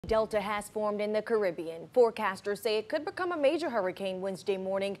Delta has formed in the Caribbean. Forecasters say it could become a major hurricane Wednesday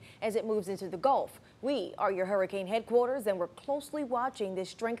morning as it moves into the Gulf. We are your hurricane headquarters, and we're closely watching this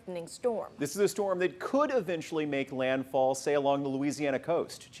strengthening storm. This is a storm that could eventually make landfall, say, along the Louisiana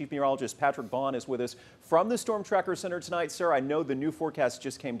coast. Chief Meteorologist Patrick Bond is with us from the Storm Tracker Center tonight. Sir, I know the new forecast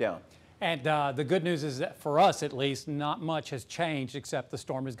just came down. And the good news is that for us, at least, not much has changed except the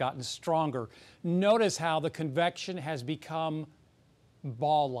storm has gotten stronger. Notice how the convection has become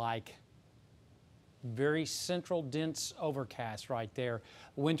ball-like. Very central, dense overcast right there.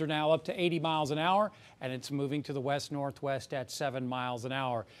 Winds are now up to 80 miles an hour, and it's moving to the west-northwest at 7 miles an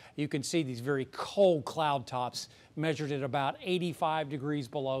hour. You can see these very cold cloud tops measured at about 85 degrees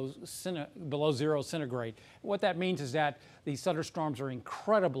below zero centigrade. What that means is that these thunderstorms are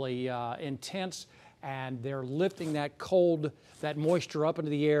incredibly intense, and they're lifting that moisture up into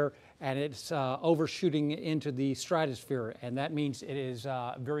the air, and it's overshooting into the stratosphere, and that means it is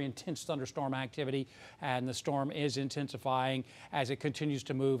very intense thunderstorm activity, and the storm is intensifying as it continues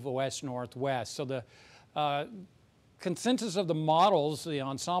to move west-northwest. So the consensus of the models, the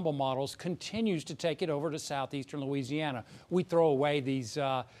ensemble models, continues to take it over to southeastern Louisiana. We throw away these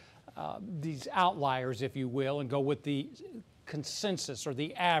outliers, if you will, and go with the consensus or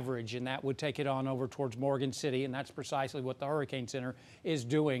the average, and that would take it on over towards Morgan City, and that's precisely what the Hurricane Center is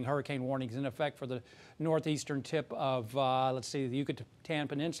doing. Hurricane warnings in effect for the northeastern tip of, let's see, the Yucatan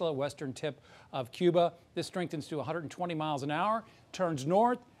Peninsula, western tip of Cuba. This strengthens to 120 miles an hour, turns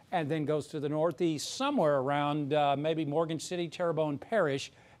north, and then goes to the northeast somewhere around maybe Morgan City, Terrebonne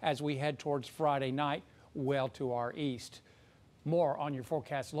Parish as we head towards Friday night, well to our east. More on your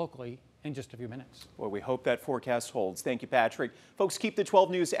forecast locally in just a few minutes. Well, we hope that forecast holds. Thank you, Patrick. Folks, keep the 12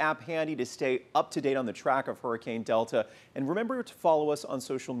 News app handy to stay up to date on the track of Hurricane Delta. And remember to follow us on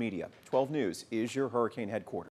social media. 12 News is your hurricane headquarters.